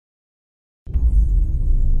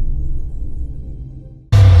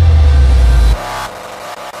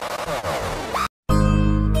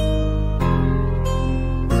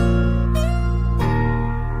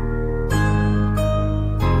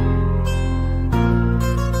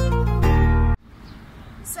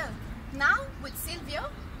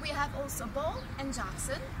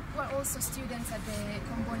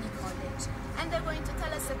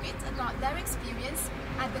experience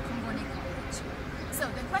at the Comboni College. So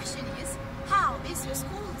the question is, how is your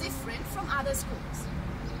school different from other schools?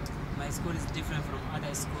 My school is different from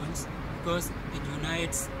other schools because it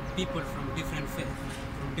unites people from different faiths,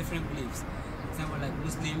 from different beliefs. For example, like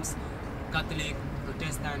Muslims, Catholic,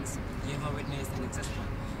 Protestants, Jehovah's Witness, and etc.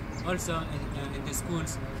 Also, in the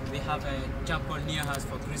schools, we have a chapel near us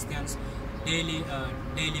for Christians. Daily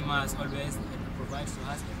mass always provides to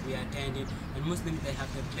us. We attend it. And Muslims, they have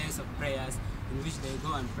a place of prayers in which they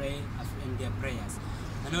go and pray in their prayers.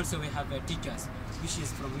 And also we have teachers, which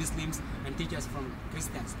is from Muslims, and teachers from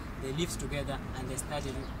Christians. They live together and they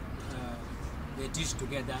study. They teach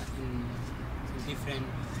together in different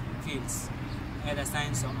fields, either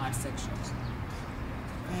science or art sections.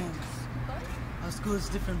 And our school is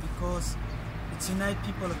different because it unites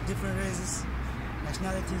people of different races,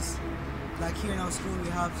 nationalities. Like here in our school, we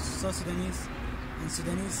have South Sudanese and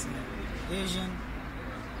Sudanese, Asian,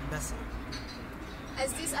 and that's it.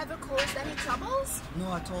 Has this ever caused any troubles?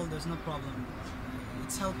 No, at all. There's no problem.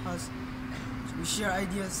 It's helped us. We share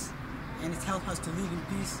ideas, and it helps us to live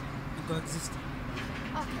in peace and coexist.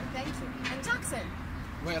 Okay, thank you. And Jackson?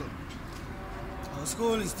 Well, our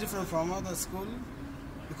school is different from other schools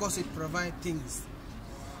because it provides things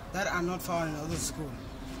that are not found in other schools.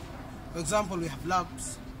 For example, we have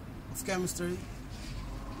labs of chemistry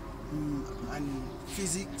and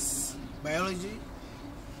physics, biology,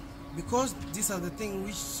 because these are the things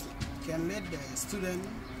which can let the student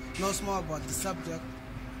know more about the subject,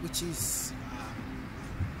 which is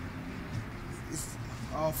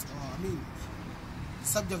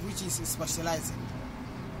subject which is specializing.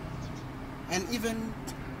 And even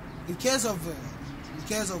in case of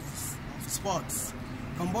sports,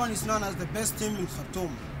 Comboni is known as the best team in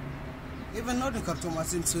Khartoum. Even not in Khartoum,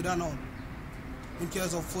 as in Sudan all. In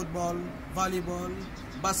case of football, volleyball,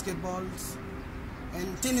 basketball,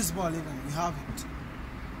 and tennis ball even, we have it.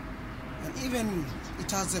 And even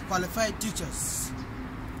it has qualified teachers.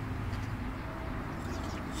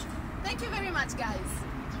 Thank you very much, guys.